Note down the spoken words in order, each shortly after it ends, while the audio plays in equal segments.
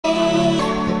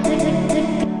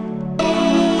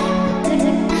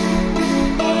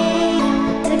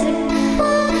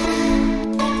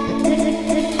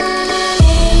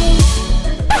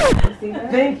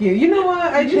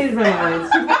anyways.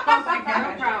 No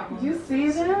problem. You see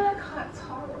that?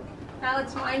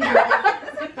 Alex, mind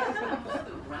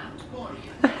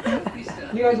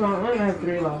You guys want one? I have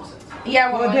 3 left.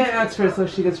 Yeah, well, Dan asked first, so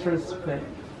she gets first pick.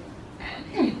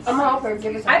 I'm gonna offer.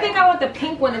 Give us. I think I want the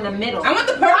pink one in the middle. I want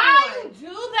the purple one. Why you do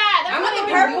that? I want the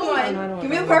purple one. Give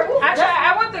me the purple. Actually,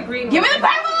 I want the green one. Give me the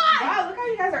purple one. Wow, look how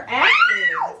you guys are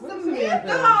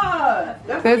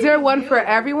active. Is there one for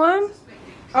everyone?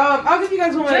 I'll give you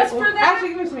guys one. Just for that? Actually,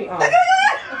 give it to me. Oh. Oh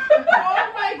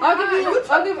my God.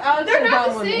 I'll give Alex the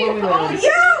brown one.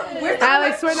 Yeah.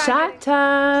 Alex, we're not. Shot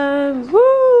time.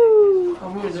 Woo.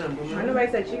 Nobody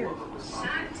said cheers.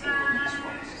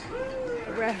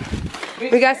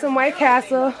 We got some White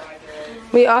Castle.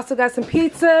 We also got some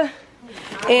pizza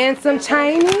and some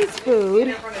Chinese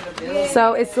food.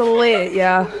 So it's lit,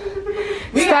 y'all.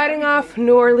 Starting off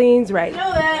New Orleans, right?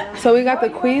 So we got the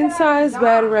queen size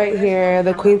bed right here,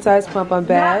 the queen size pump on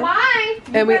bed.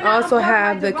 And we also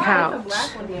have the couch.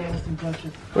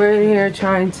 We're in here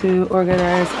trying to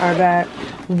organize our bag.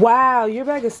 Wow, your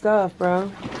bag is stuffed, bro.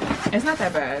 It's not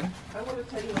that bad.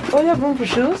 Oh, you have room for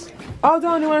shoes? Oh,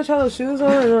 Dawn, you want to try those shoes on?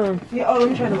 No. Yeah, oh,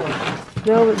 let me try the one.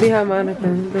 No, behind Monica.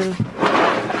 No.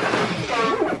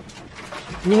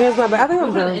 Here's my bag. I think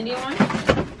I'm done. The Indian one?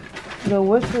 No,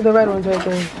 what's the red one's right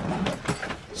there?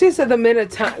 She said the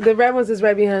red ones is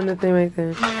right behind the thing right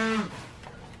there.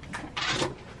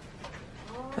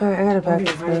 Alright, I gotta pack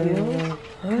this thing.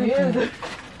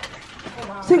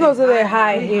 She goes to their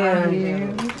high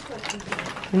heel.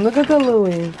 Look at the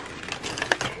Louis.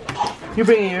 You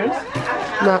bringing yours?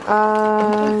 No,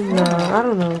 I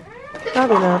don't know.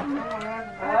 Probably not.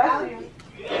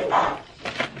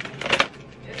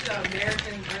 It's the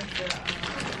American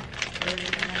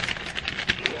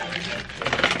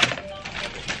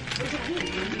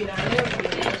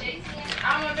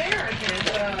I'm American.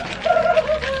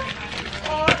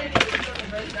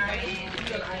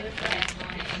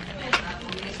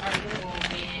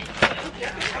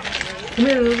 Come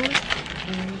here, Lulu.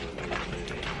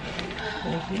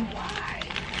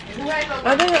 I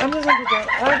think I'm just gonna put that.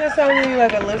 I guess I need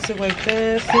like a lipstick like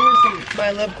this.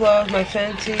 My lip gloss, my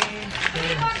Fenty,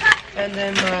 and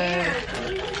then my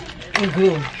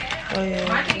glue. Oh yeah.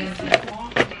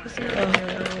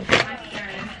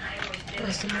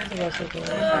 What's some other else with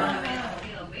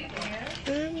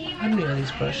How many are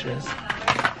these brushes?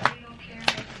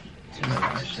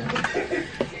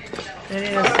 I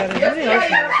need a setting.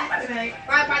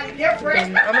 What else?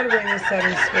 I'm gonna bring this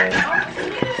setting spray.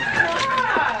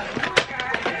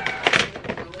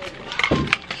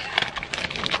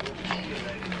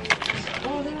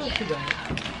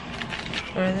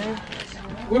 Are they?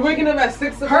 We're waking up at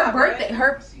 6 o'clock. Her birthday.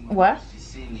 Her what?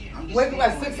 Wake up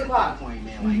at 6 o'clock.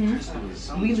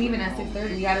 We leaving at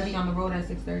 6:30. We gotta be on the road at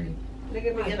 6:30.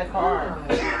 Nigga be in the car.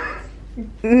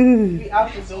 Mm. Be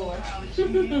out the door.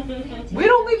 We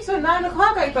don't leave till 9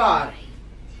 o'clock, I thought.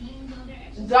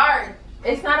 Dark.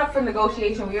 It's not up for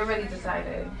negotiation. We already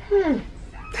decided.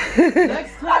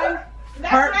 Next time,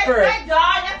 Hartford. That's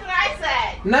what I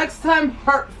said. Next time,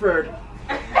 Hartford.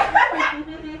 I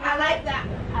like that.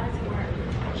 How does it work?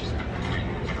 Just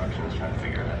reading the instructions, trying to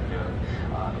figure out how to do it.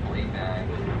 The blade bag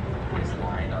is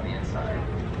lined on the inside.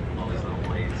 All these little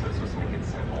blades, so it's supposed to make it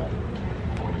simple.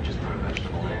 But when you just put a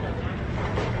vegetable in,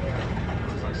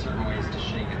 there's like certain ways to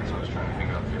shake it. So I was trying to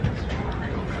figure out if it's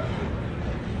crinkle cut. I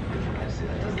see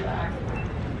that does that.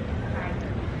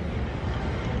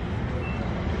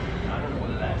 I don't know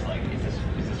whether that's like, is this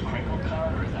crinkle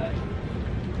cut or is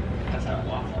that's not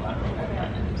waffle? I don't know what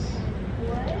that is.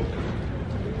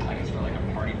 What? I guess for like a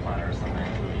party platter or something.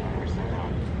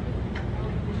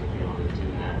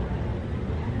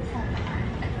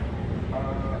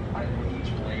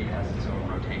 Each blade has its own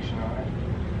rotation on it.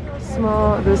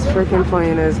 Small this freaking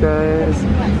plane is, guys.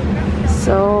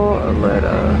 So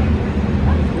little.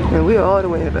 And we all the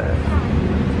way back.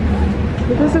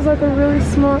 But this is like a really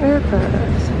small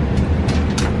aircraft.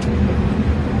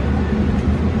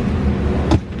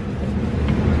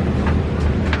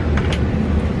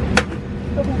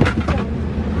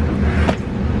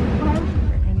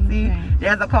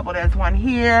 There's a couple. There's one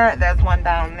here. There's one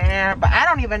down there. But I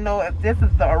don't even know if this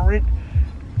is the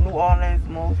New Orleans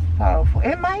most powerful.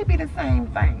 It might be the same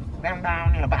thing. Them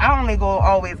down there. But I only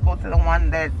always go to the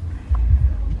one that's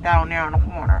down there on the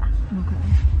corner. Okay.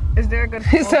 Is there a good?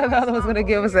 He said the other was gonna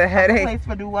give us a headache. Place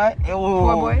for do what?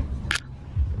 Poor boy.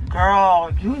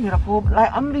 Girl, you can get a pool. Like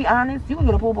I'm gonna be honest, you can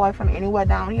get a pool boy from anywhere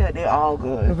down here. They're all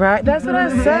good. Right. That's what I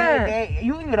said.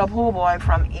 You can get a pool boy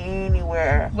from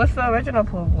anywhere. What's the original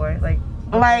pool boy like?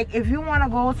 Like if you want to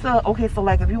go to so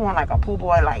like if you want like a pool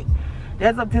boy like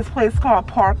There's this place called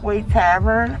Parkway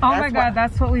Tavern. Oh my God,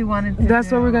 that's what we wanted to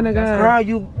That's where we're gonna go. Girl,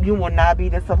 you will not be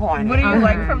disappointed. What do you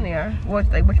like from there? Which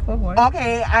po' boy?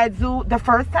 Okay, I do. The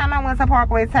first time I went to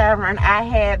Parkway Tavern, I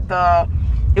had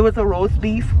it was a roast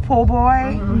beef po'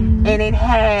 boy, and it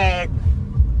had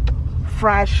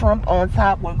fried shrimp on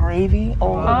top with gravy.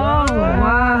 Oh,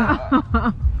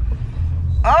 wow.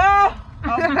 Oh!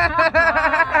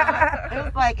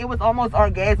 It was almost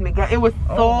orgasmic. It was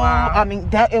so, I mean,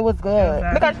 it was good.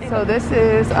 So this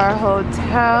is our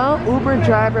hotel. Uber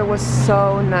driver was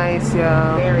so nice,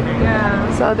 y'all. Very nice.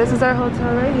 Yeah. So this is our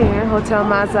hotel right here, Hotel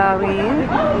Mazarin.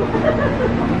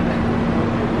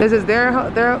 This is their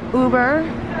Uber.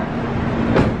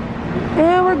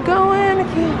 And we're going.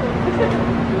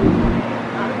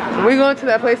 We going to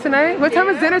that place tonight? What time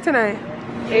is dinner tonight?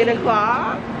 8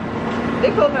 o'clock.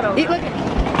 They close at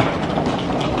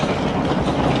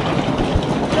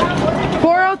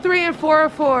 403 and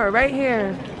 404, right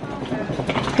here.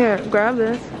 Here, grab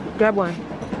this. Grab one.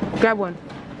 Grab one.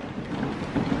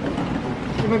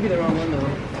 It might be the wrong one though.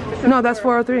 No, that's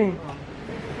 403.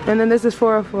 And then this is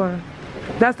 404.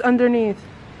 That's underneath.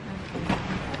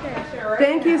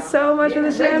 Thank you so much for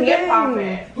the champagne.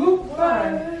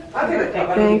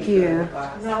 Thank you.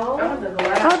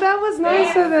 Oh, that was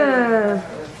nice of them.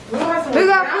 We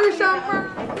got free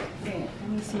champagne. Let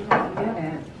me see if I can get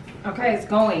it. Okay, it's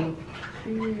going.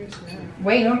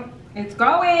 Wait, it's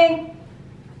going.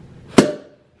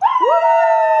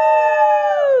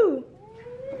 Woo!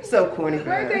 So corny.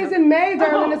 Birthday's in May,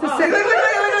 darling. It's a Look,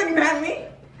 you mad at me?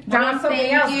 Don,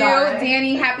 thank you.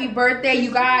 Danny, happy birthday,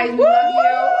 you guys. We Woo! love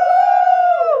you.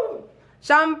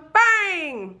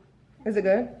 Champagne! Is it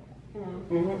good?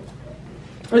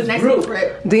 It's Next Brute.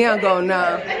 trip. Dion go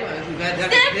now.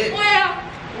 Step well.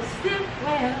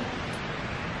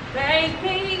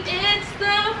 Baby, it's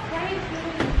the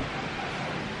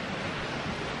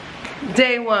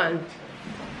Day one.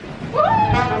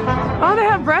 Oh, they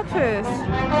have breakfast.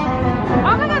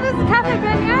 Oh my God, this is Cafe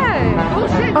Beignet. Oh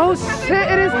shit. Oh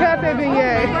shit, it is Cafe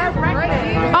Beignet.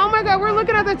 Oh my God, we're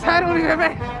looking at the title here,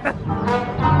 man.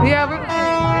 Yeah,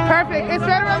 perfect. It's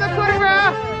right around the corner,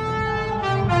 bro.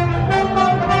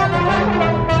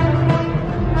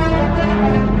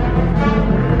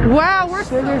 Wow, we're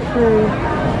sugar free.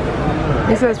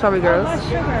 He says probably girls.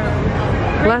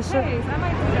 Less sugar. I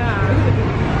might do that.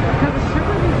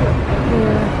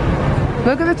 Yeah.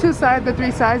 Look at the the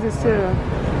 3 sizes too.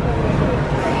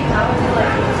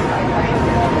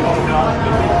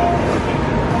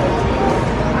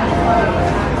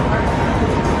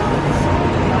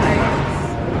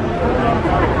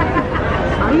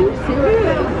 Are you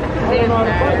serious?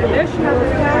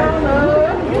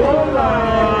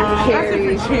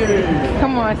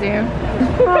 Come on, Sam.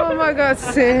 Oh my God,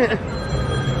 Sam.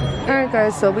 Alright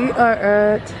guys, so we are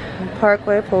at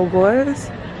Parkway Po' Boys.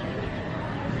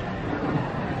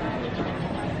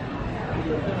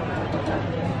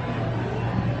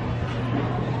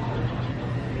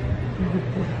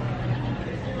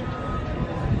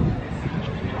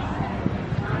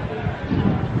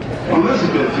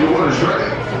 Elizabeth, your order's ready.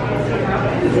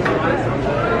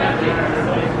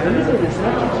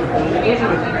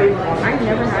 I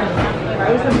never had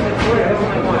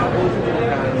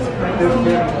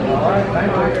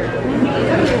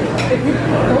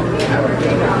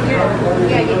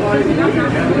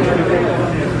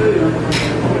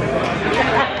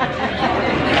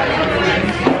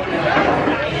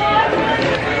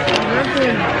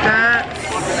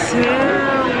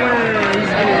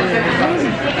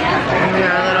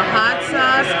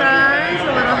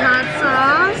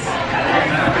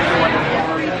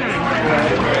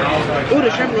Ooh, the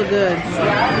shrimp look good.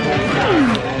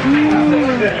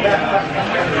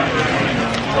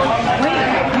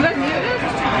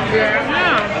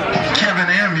 Kevin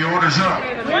M, your order's up.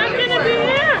 Why can't it be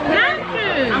here?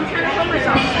 Napkin. I'm trying to kill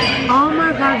myself. Oh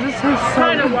my God, this is so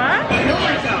Trying to what?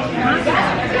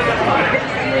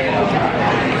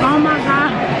 Oh my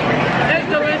God. It's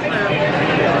delicious.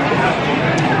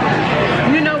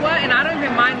 You know what? And I don't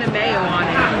even mind the mayo on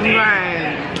it.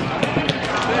 Right.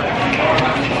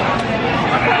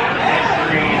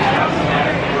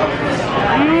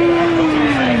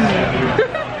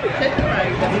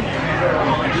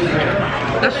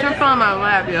 The shrimp on my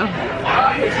lap, yo.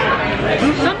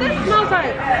 Something smells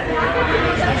like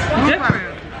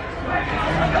different.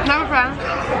 Have a fry.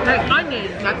 Like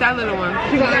onion. Not that little one.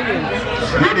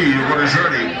 Smitty, your order's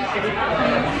ready.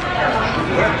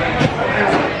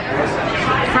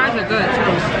 Fries are good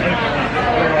too.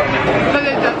 So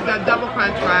they the double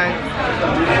crunch fries.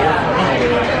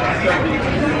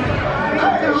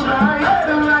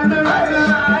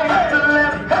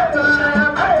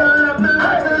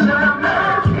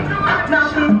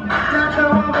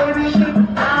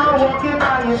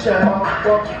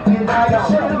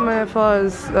 My fault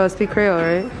is speak Creole,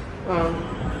 right?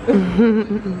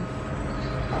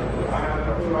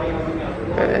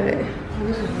 Alright.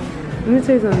 Let me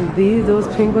tell you something. Those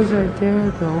pink ones right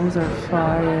there, those are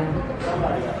fire.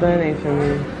 That ain't for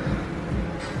me.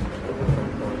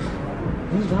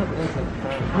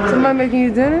 Somebody making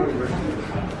you dinner?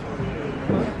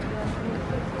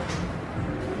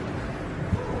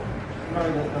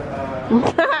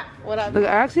 Look, I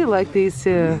actually like these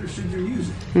too.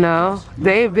 No,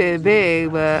 they bit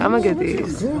big, but I'm gonna get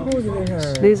these.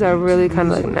 These are really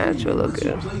kind of like natural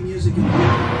looking.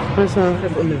 What's up?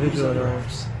 Individual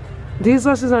ones. These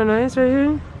glasses are nice right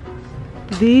here.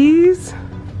 These,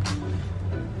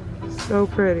 so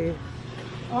pretty.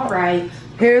 All right.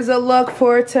 Here's a look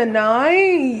for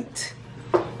tonight.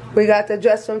 We got the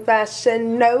dress from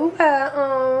Fashion Nova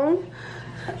on.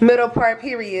 Middle part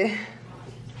period.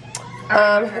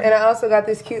 And I also got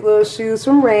these cute little shoes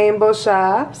from Rainbow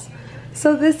Shops.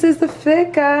 So this is the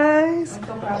fit, guys.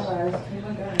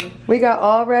 We got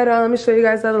all red on. Let me show you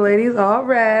guys the other ladies. All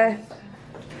red.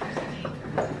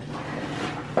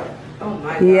 Oh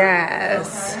my God.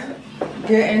 Yes.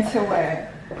 Get into it.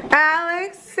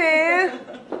 Alex, Sam.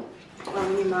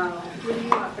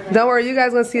 Don't worry, you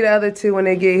guys gonna see the other two when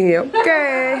they get here.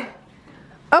 Okay.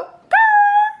 Okay.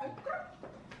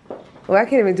 Well, I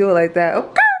can't even do it like that.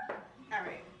 Okay.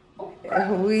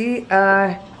 We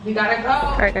gotta go.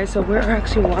 Alright guys, so we're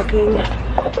actually walking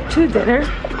to dinner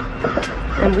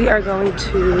and we are going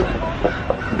to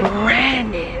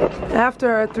Brandon.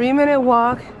 After a 3-minute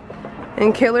walk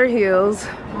in killer heels,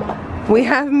 we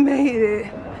have made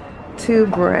it to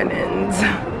Brennan's.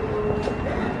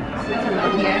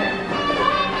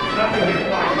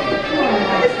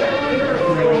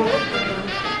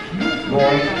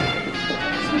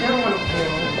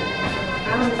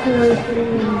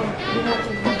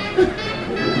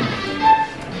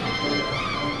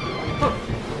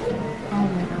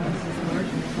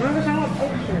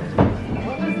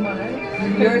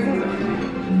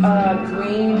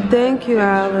 Green. Thank you,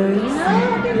 Alex.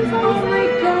 Oh my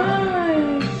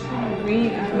gosh.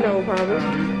 Green. No problem.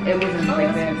 It wasn't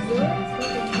like this.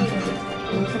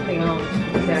 It was something else.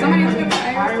 Somebody was gonna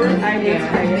I did.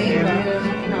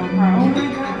 No problem. Oh my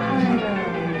God.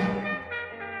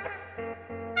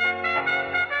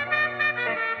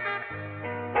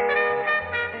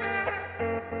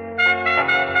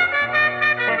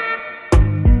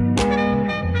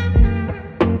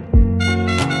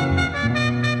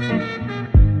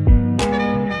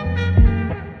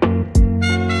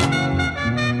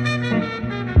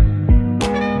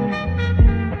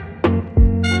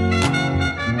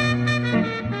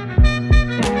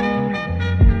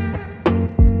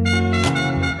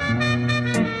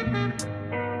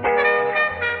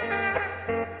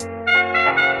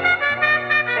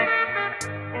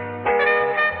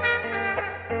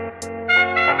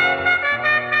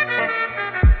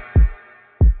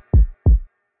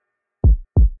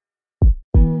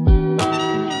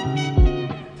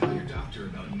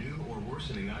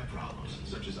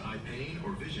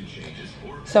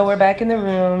 So we're back in the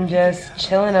room, just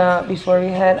chilling out before we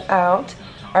head out.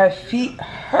 Our feet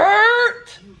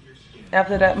hurt.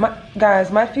 After that,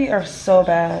 guys, my feet are so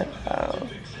bad.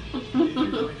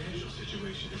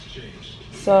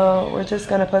 So we're just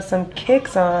gonna put some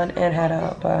kicks on and head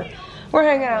out, but we're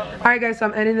hanging out. All right, guys, so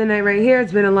I'm ending the night right here.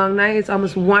 It's been a long night. It's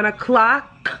almost 1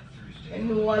 o'clock. In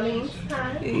New Orleans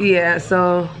time. Yeah,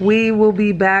 so we will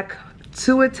be back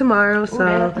to it tomorrow.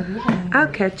 So I'll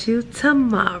catch you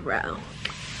tomorrow.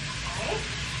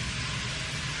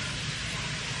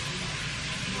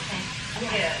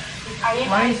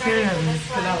 Why are you serious?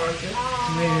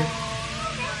 Weird.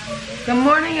 Good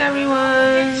morning,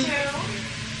 everyone.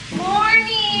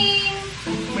 Morning.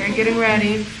 We're getting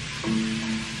ready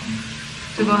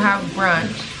to go have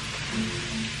brunch.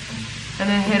 And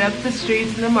then hit up the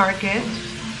streets in the market.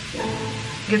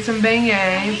 Get some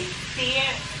beignets.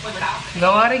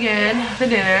 Go out again for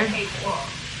dinner.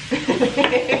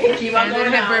 And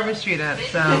then hit Bourbon Street up.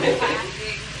 So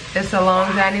it's so long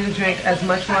as I need to drink as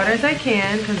much water as I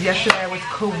can because yesterday I was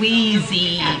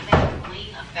queasy.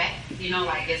 You know,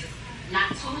 like it's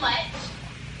not too much,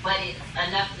 but it's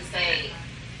enough to say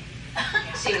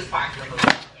she was part of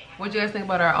the What do you guys think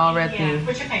about our all red theme?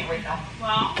 What's your favorite though?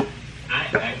 Well,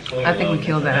 I think we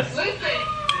killed that. So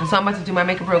I'm about to do my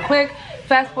makeup real quick.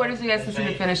 Fast forward so you guys can see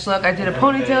the finished look. I did a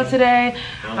ponytail today.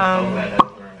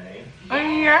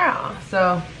 Yeah,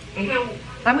 so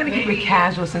I'm gonna keep it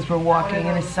casual since we're walking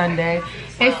and it's Sunday.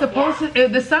 It's supposed to,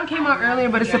 the sun came out earlier,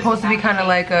 but it's supposed to be kind of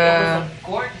like a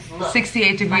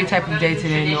 68-degree type of day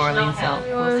today in New Orleans. So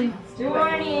Good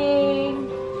morning.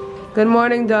 Good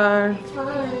morning, Dar.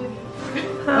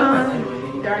 Hi.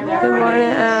 Good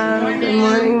morning, Al. Good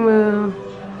morning, Moo.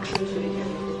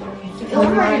 Oh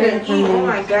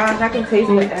my gosh, I can taste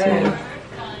the egg.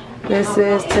 This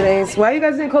is today's. Why you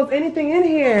guys didn't close anything in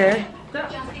here?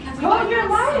 Oh, you're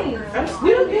lying. I'm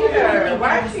still here.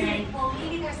 Why are you?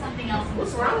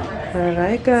 What's wrong with that?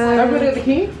 Alright, guys. Everybody got the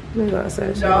key? Let me go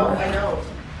outside. No, I know.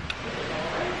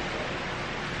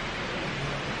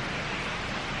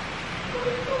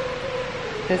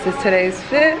 This is today's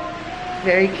fit.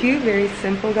 Very cute, very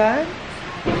simple, guys.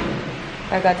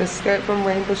 I got the skirt from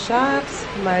Rainbow Shops,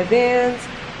 my Vans,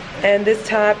 and this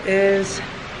top is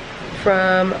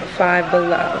from Five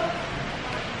Below.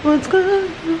 What's good?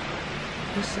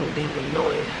 That's so damn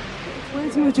annoying. Explain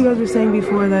to me what you guys were saying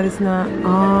before that it's not.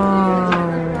 Oh.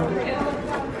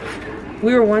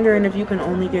 We were wondering if you can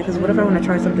only get, because what if I want to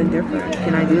try something different?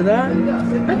 Can I do that?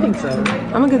 I think so.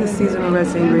 I'm gonna get the seasonal red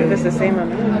sangria. If it's the same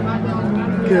amount.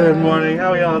 Good morning.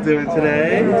 How are y'all doing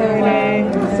today?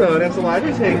 So there's a lot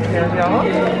to take care of y'all.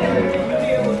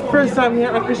 First time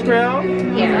here at Fish Grill?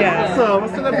 Yeah. So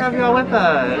what's gonna have y'all with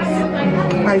us?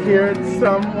 I hear it's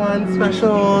someone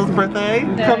special's birthday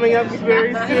coming up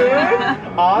very soon.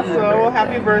 Also,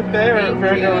 happy birthday or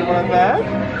very early one of that.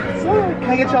 So can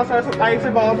I get y'all started some ice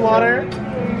or bottled water?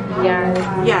 Yes.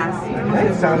 Yes.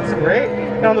 Okay, sounds great.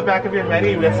 And on the back of your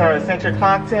menu, we have our essential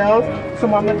cocktails,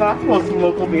 some on the gospel, some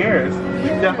local beers.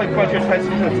 Definitely point your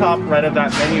attention to the top right of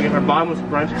that menu. We have our bottomless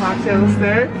brunch cocktails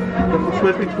there. You can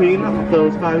switch between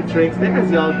those 5 drinks there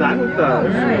as y'all dine with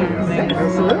those.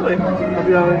 Absolutely. Hope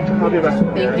y'all have your best.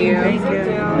 Thank you. Thank you.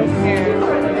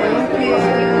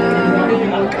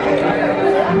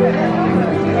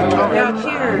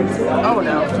 Cheers. Oh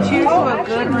no. Cheers to a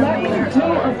good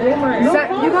boomerang.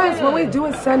 You guys, when we do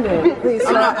it, send it, please.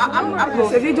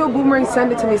 So if you do a boomerang,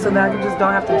 send it to me so that I just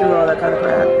don't have to do all that kind of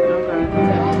crap.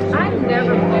 I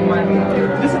never put one.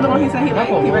 This is the one he said he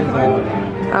liked. He recommended.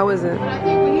 How is it?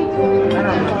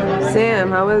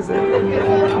 Sam, how is it? You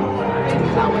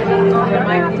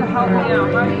might have to help me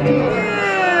out.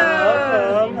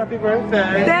 Welcome. Happy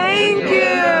birthday. Thank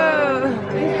you.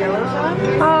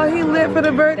 Oh, he lit for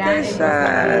the birthday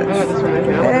shots.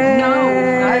 Hey.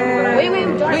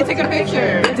 Wait, take a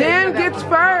picture. Dan gets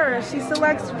first. She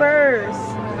selects first.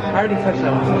 I already touched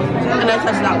that one. And I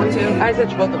touched that one too. I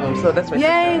touched both of them, so that's my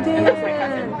Yay, Dan.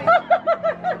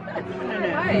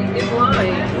 It's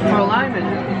lime. Or lime in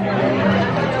it.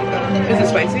 Is it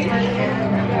spicy?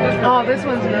 Oh, this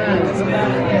one's good.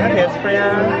 Okay, it's for you.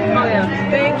 Oh yeah.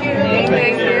 Thank you.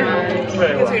 Thank you.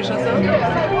 Very well.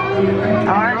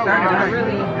 Alright, started.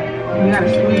 Really. You gotta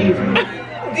squeeze.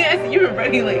 Yes, you were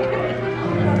ready like.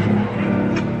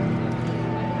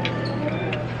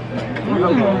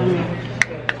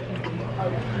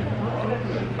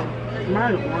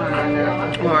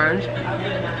 Orange.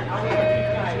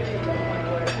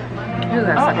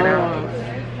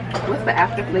 What's the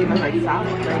after flavor like? Sour?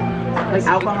 Like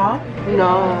alcohol? No.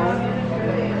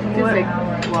 Just like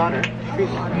water. Free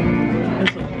water.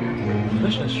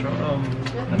 This is strong.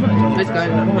 It's good.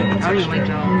 I don't like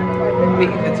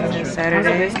y'all.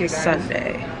 Saturday,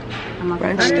 Sunday.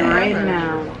 Brunch day. Right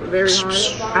now. Very hard. I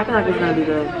feel like it's gonna be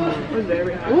good. It's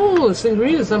very hard. Ooh,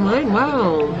 sangria's on mine.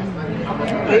 Wow.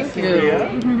 Thank you.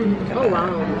 Oh wow.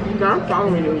 I'm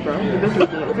following you, bro. This is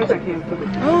good. Because I can't put it.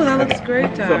 Oh, that looks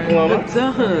great, Dar. It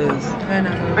does. I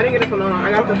know. I didn't get a Paloma.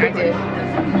 I got the did.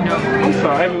 I'm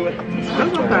sorry.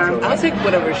 I'll take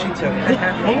whatever she took.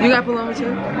 You got Paloma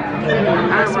too?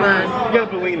 That's mine. You got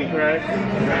Bellini, correct?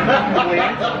 Bellini?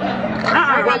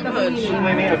 I got the Bellini.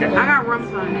 Bellini? Okay. I got rum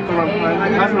punch. Rum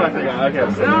punch. That's what I forgot. Okay.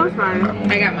 So. No, it's fine.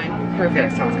 I got mine. Okay,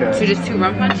 sounds good. So just 2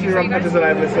 rum punch? 2 rum punches that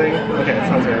I'm missing? Okay,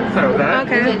 sounds good. Sorry about that.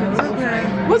 Okay. Okay.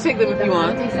 We'll take them if you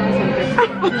want.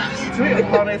 Sweet, like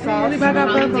holiday sauce. I got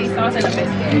purple. Sauce and a biscuit.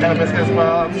 And a biscuit as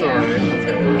well. I'm sorry.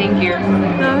 Thank you.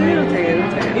 No, you don't take it.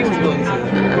 Don't take it. He was willing to.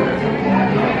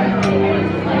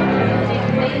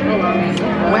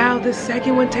 Wow, the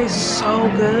second one tastes so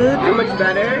good. How much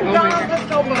better? No, that's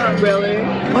so good. Really?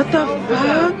 What the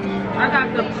fuck? I got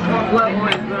the blood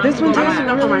one. This one tastes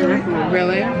enough for my really next one.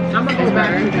 Really? I'm gonna go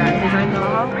back to that because I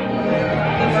know.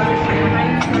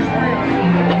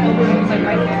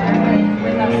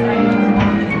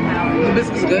 The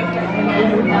biscuit's good.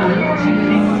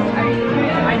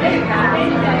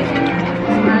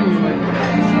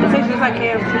 It tastes just like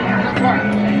KFC.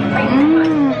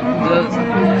 It does.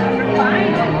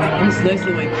 It's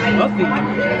nicely like fluffy.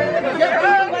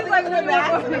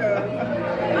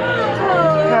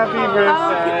 Happy birthday. Oh,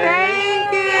 thank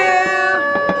you.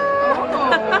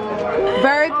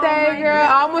 Birthday girl,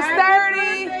 almost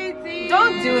 30.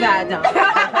 Don't do that, though.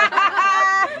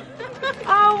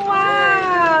 Oh, wow.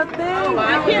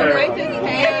 can't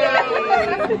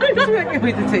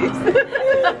wait to taste.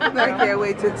 I can't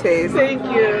wait to taste. Thank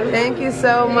you. Thank you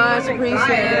so much.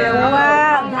 Appreciate it.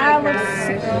 Wow, that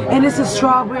looks. And it's a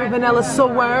strawberry vanilla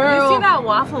swirl. You see that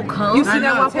waffle cone? You see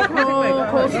that waffle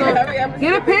cone?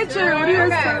 Get a picture. What do you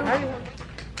guys?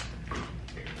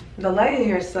 The light in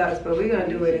here sucks, but we're gonna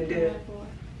do what it do.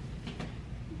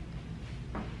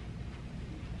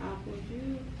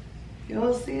 You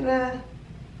don't see that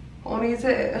on his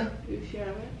head? You share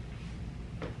it?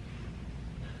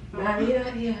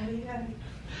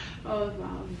 Oh,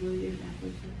 wow, really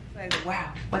Like,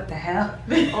 wow, what the hell?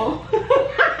 Oh.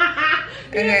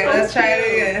 Okay, let's try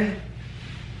it again.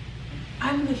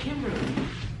 I'm the camera.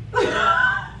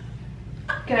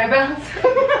 Can I bounce?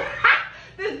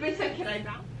 This bitch said, can I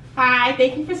bounce? Hi,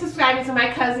 thank you for subscribing to my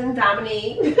cousin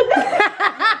Dominique.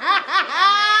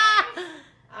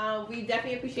 We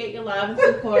definitely appreciate your love and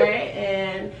support,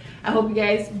 and I hope you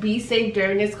guys be safe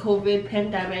during this COVID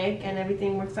pandemic and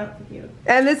everything works out for you.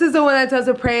 And this is the one that does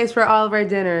a praise for all of our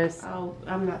dinners. Oh,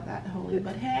 I'm not that holy,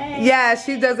 but hey. Yeah,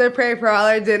 she does a pray for all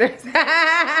our dinners.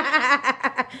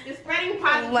 You're spreading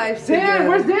positive. Life Dan, together.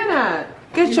 where's Dan at?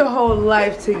 Get your whole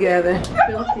life together.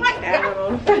 Filthy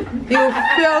animal. You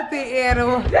filthy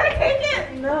animal. Did I take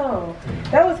it? No,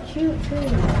 that was cute too.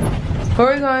 Where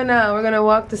are we going now? We're gonna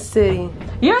walk the city.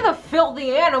 You're the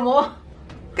filthy animal.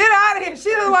 Get out of here. She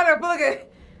doesn't want to look at.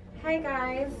 Hi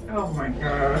guys. Oh my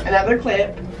god. Another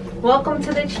clip. Welcome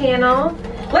to the channel.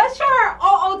 Let's show our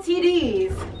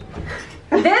OOTDs.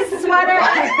 This sweater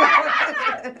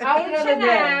is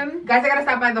H&M. Guys, I gotta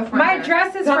stop by the front. My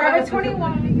dress is Forever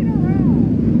 21.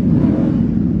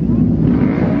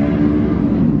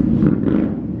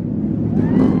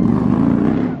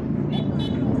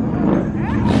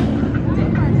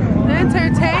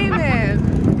 Entertainment.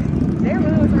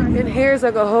 And here's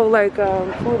like a whole like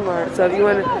food mart. So if you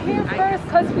want to. Here first,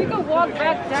 cause we could walk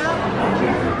back down.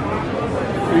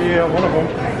 Yeah, one of them.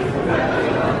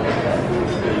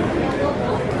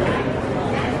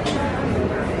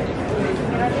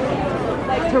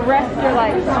 Like to rest your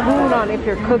like spoon on if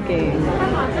you're cooking.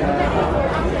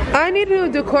 I need to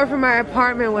do decor for my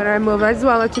apartment when I move. I just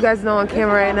want to let you guys know on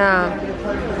camera right now.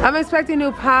 I'm expecting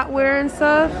new potware and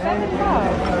stuff.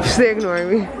 She's ignoring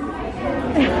me.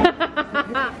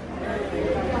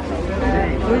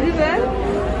 What you said?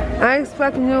 I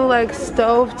expect new like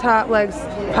stovetop like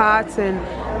pots and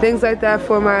things like that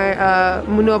for my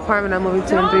new apartment I'm moving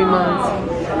to in 3 months.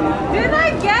 Did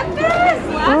I get this?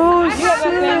 Oh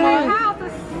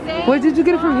shit! Wait, did you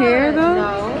get it from here though?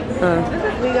 No.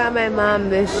 We got my mom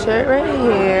this shirt right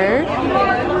here,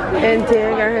 and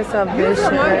Darren got herself this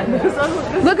shirt.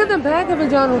 Look at the back of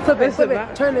it, John. Flip it, flip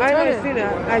it, turn it, turn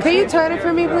it. Can you turn it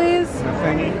for me, please?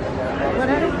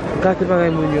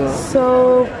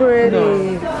 So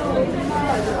pretty.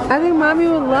 I think mommy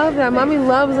would love that. Mommy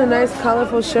loves a nice,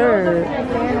 colorful shirt.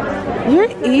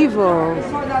 You're evil.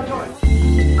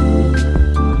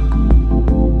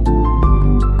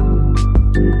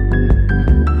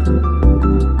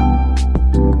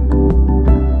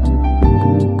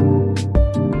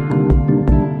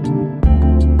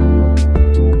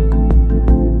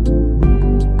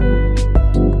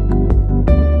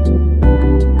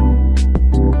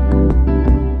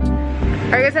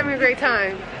 Having a great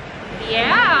time?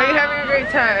 Yeah. Are you having a great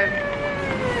time?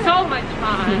 So much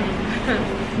fun.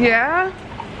 Yeah?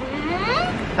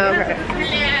 Okay.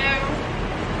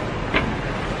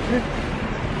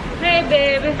 Hey,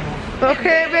 baby.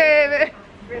 Okay, baby.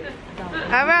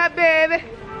 All right, baby.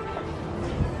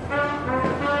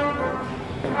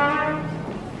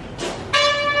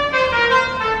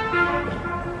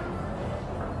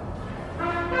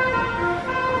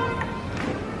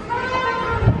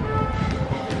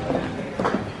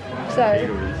 Sorry.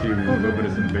 See a little bit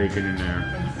of some bacon in there.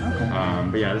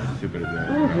 But yeah, this is super good.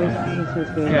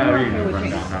 Yeah, we can run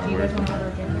down how it works.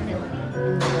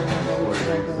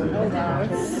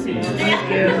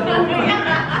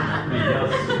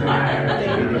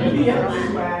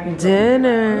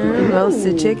 Dinner,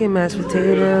 roasted chicken, mashed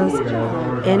potatoes,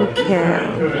 and cow.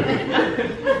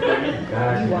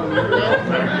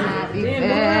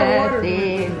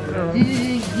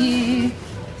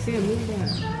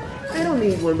 I don't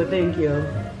need one, but thank you.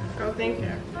 Oh, thank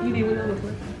you. You need another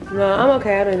one? No, I'm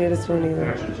okay. I don't need a spoon either.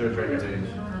 Actually, sure, try to get it.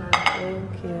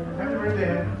 Thank you.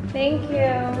 Thank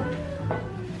you.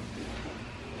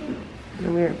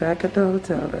 And we're back at the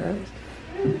hotel, guys.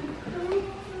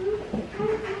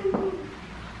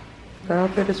 The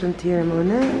outfit is from Thierry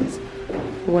Monet's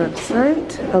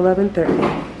website,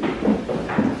 11:30.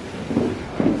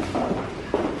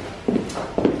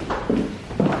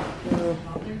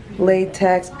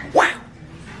 Latex. Wow.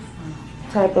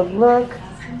 type of look.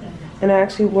 And I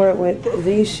actually wore it with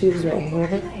these shoes right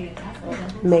here.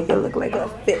 Make it look like a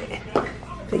fit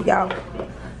for y'all.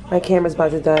 My camera's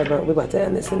about to die, but we're about to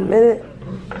end this in a minute.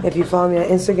 If you follow me on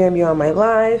Instagram, you're on my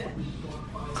live.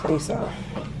 So you saw.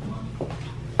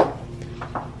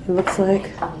 It looks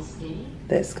like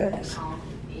this, guys.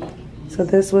 So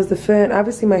this was the fit.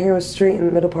 Obviously my hair was straight in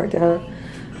the middle part down,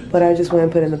 but I just went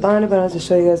and put in the bonnet, but I'll just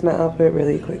show you guys my outfit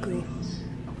really quickly.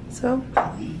 So,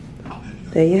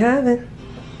 there you have it.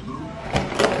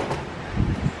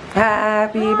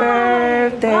 Happy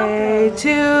birthday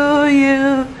to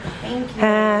you.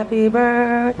 Happy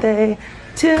birthday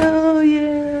to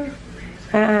you.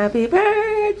 Happy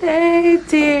birthday,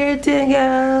 dear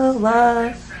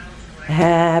Daniela.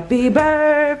 Happy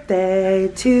birthday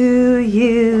to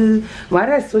you. Why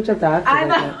did I switch up the outfit? I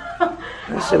know.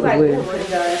 That shit was weird.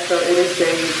 Guys, so it is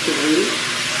day 3.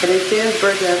 And it's Dan's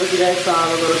birthday. I hope you guys saw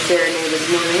the little serenade this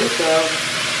morning. So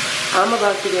I'm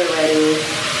about to get ready,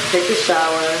 take a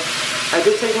shower. I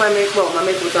did take my makeup, well, my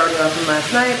makeup was already off from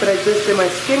last night, but I just did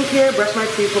my skincare, brushed my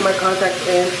teeth, put my contacts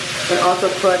in, and also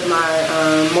put my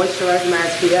moisturizer, my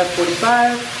SPF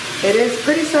 45. It is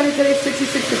pretty sunny today,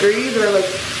 66 degrees or like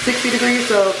 60 degrees,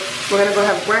 so we're gonna go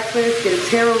have breakfast, get a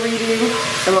tarot reading,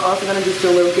 and we're also gonna just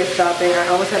do a little gift shopping. I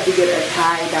almost have to get a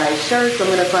tie-dye shirt, so I'm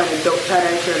gonna find a dope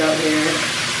tie-dye shirt out here.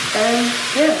 And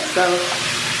yeah, so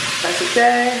that's the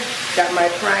day. Got my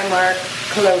Primark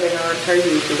clothing on per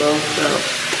usual, so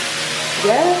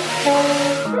yeah.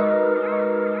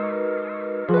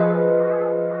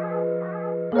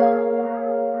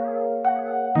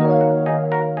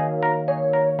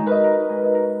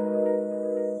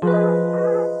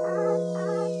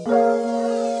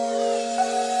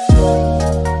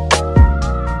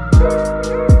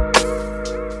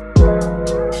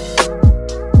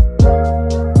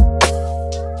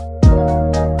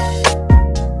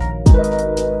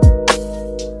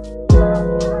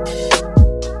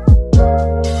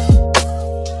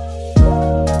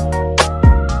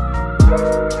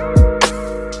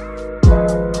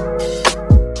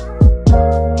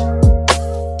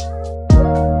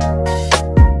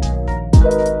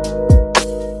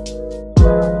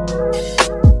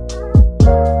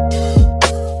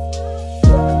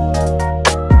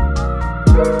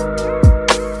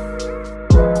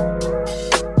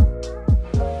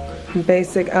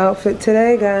 Basic outfit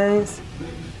today, guys.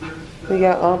 We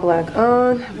got all black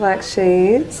on, black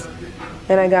shades,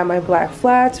 and I got my black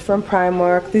flats from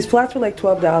Primark. These flats were like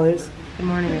 $12. Good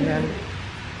morning again.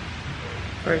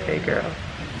 Birthday girl.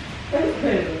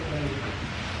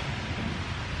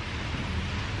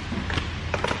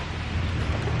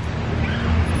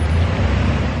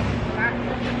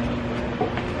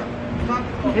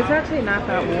 It's actually not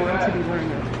that warm to be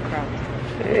wearing a crop top.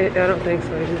 I don't think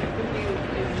so either.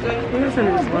 What's in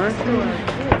this one?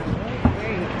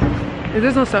 Is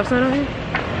there no stop sign on here?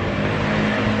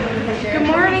 Good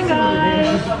morning,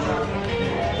 guys.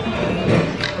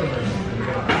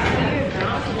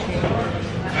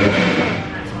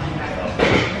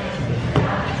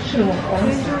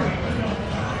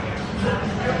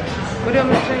 What do you want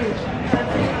me to change?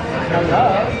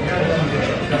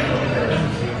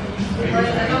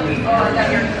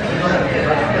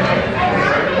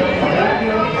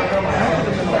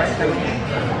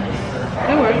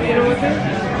 That works, you know what that?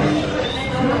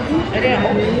 It is.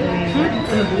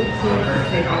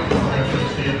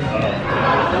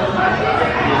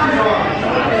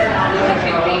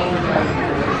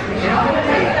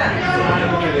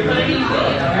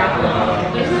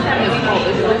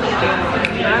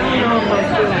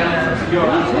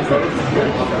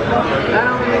 I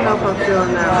don't really know if I'm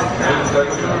feeling that like that.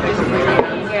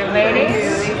 Yeah,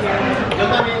 ladies.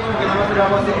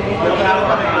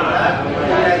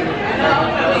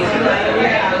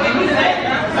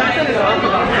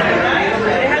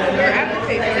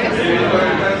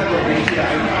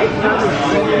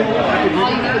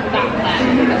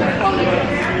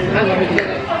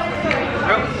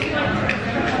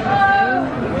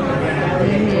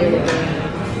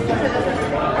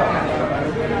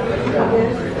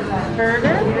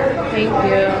 Burger? Thank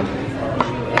you.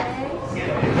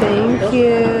 Thank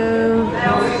you.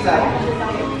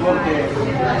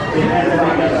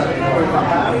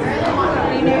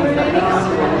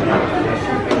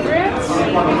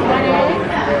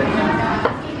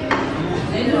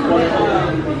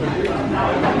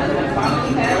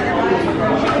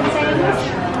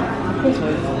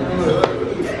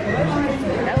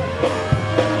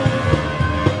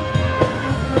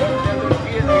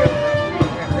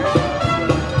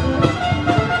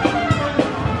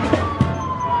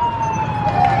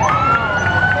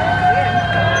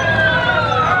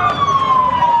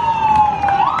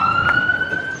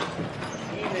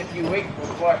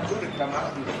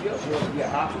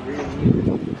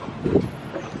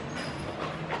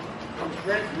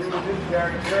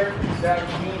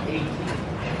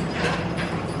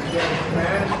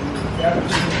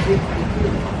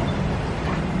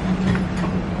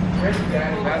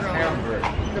 That's hamburger.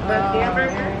 The best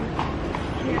hamburger?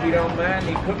 If you don't mind,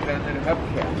 they cook it under the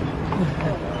hubcap.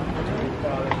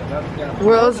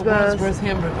 World's best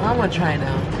hamburger. I want to try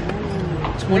now.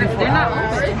 24 They're not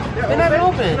hours. open. They're not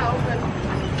open.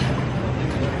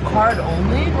 Card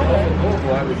only? Oh,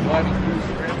 I was watching Bruce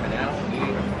Shrimp and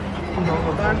alligator.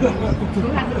 Who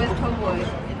has the best po' boy?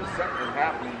 Something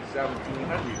happened in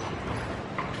 1700s.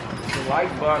 The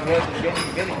light bulb hasn't been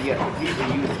invented yet, but people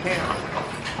use candles.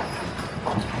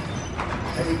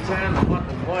 Every time the month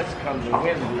of March comes, the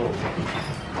wind blows.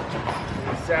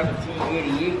 In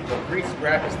 1788, the priest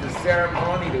practiced the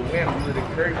ceremony. The wind blew the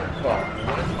curtain cloth.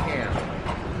 One candle.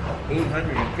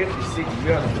 856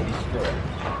 buildings were destroyed.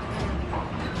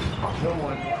 No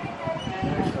one.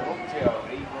 There's a hotel.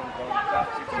 81 on the top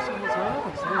 6.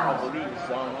 I believe it's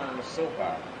on one of the soap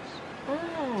operas.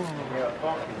 There are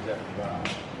pumpkins at the bottom.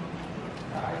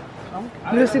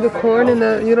 You don't see the corn in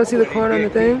the. You don't see the corn on the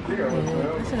thing.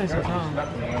 That's a nice song.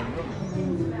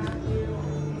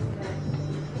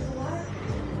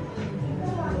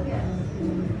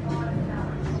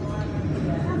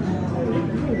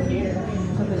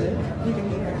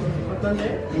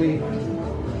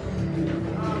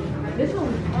 This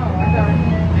one? Oh, I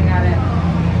got it.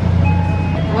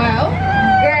 Well,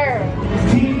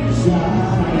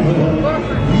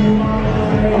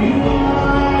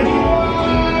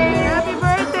 Happy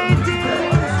birthday,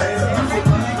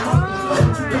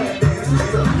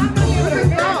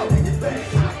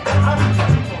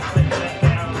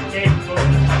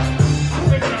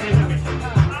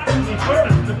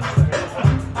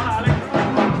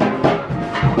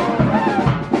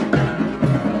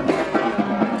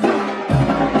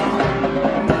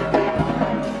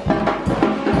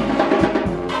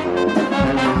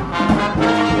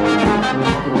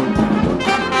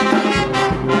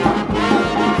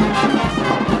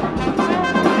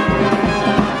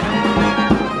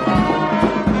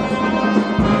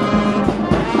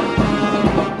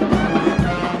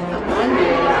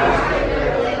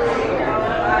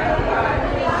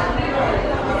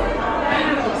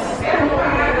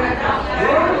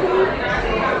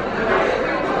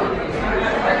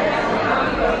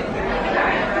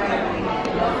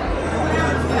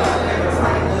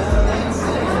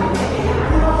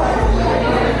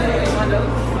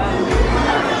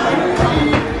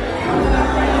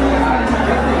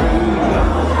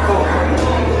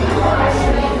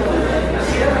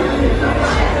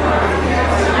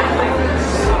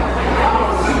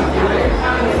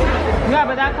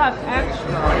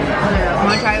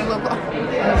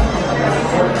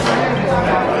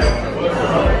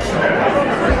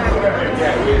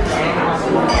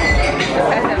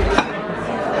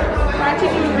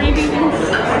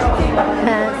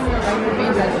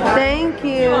 Thank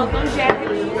you.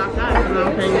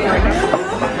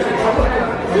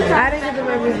 I didn't get the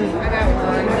represent. I got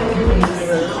one.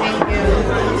 Thank you.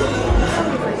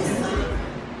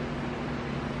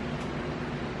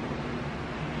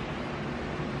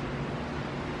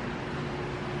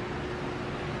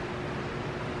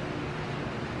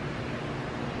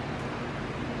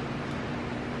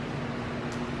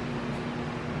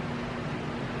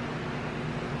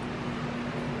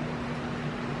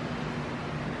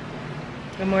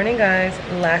 Good morning, guys.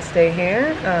 Last day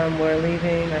here. We're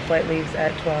leaving. Our flight leaves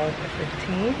at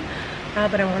 12:15.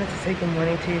 But I wanted to say good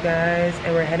morning to you guys,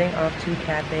 and we're heading off to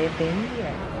Cafe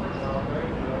Bendia.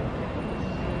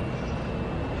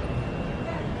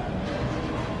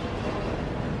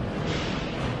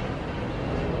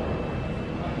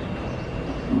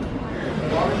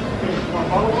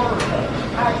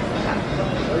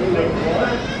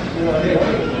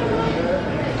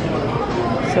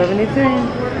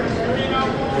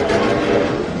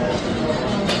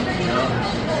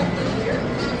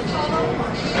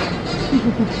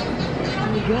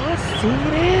 Do you guys see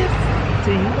this?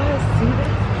 Do you guys see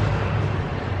this?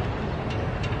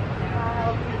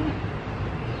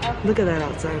 Look at that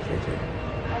outside picture.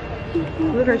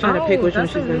 Look at her trying to pick which one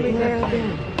she's gonna eat.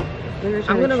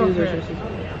 I'm gonna go first.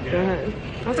 Go ahead.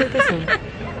 I'll take this one.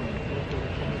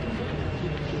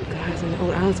 Guys,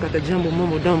 oh, Alex got the jumbo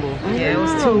mumbo dumbo. Yeah, it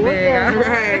was too big.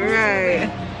 Right.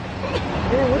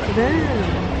 Yeah, what's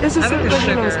that? It's just something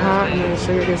that it's hot and the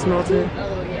sugar gets melted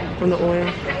from the oil.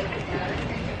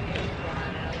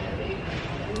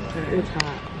 It's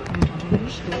hot.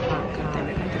 It's hot.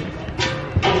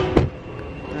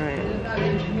 Alright.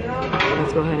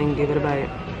 Let's go ahead and give it a bite.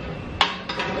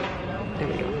 There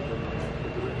we go.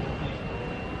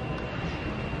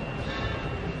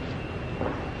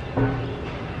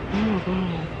 Oh my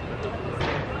god.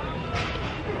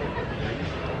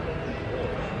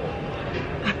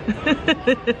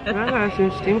 I got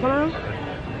some steam coming out.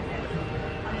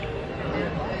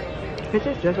 It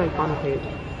tastes just like funnel cake.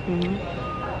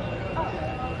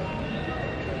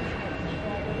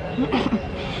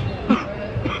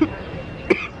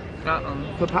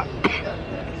 The pop.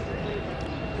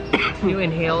 You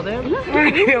inhaled it? I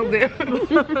inhaled it.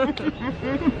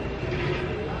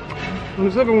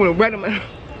 I'm slipping with a red in my mouth.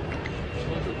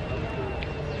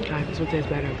 God, this one tastes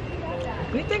better.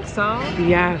 You think so?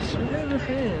 Yes.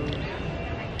 Okay.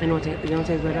 You know what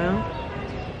tastes better?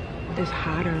 It's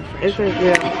hotter and fresh.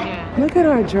 Yeah. Look at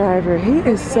our driver. He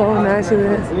is so nice with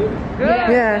us.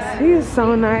 Yes, he is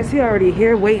so nice. He already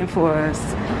here waiting for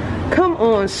us. Come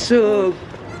on, Suge.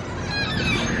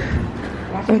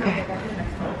 Okay.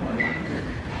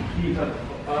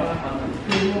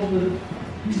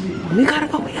 We gotta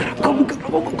go.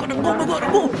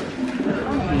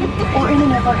 Or in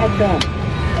an overhead bin.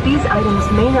 These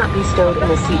items may not be stowed in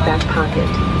a seatback pocket.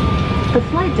 The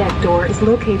flight deck door is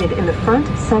located in the front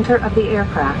center of the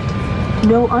aircraft.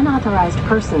 No unauthorized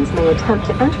persons may attempt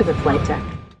to enter the flight deck.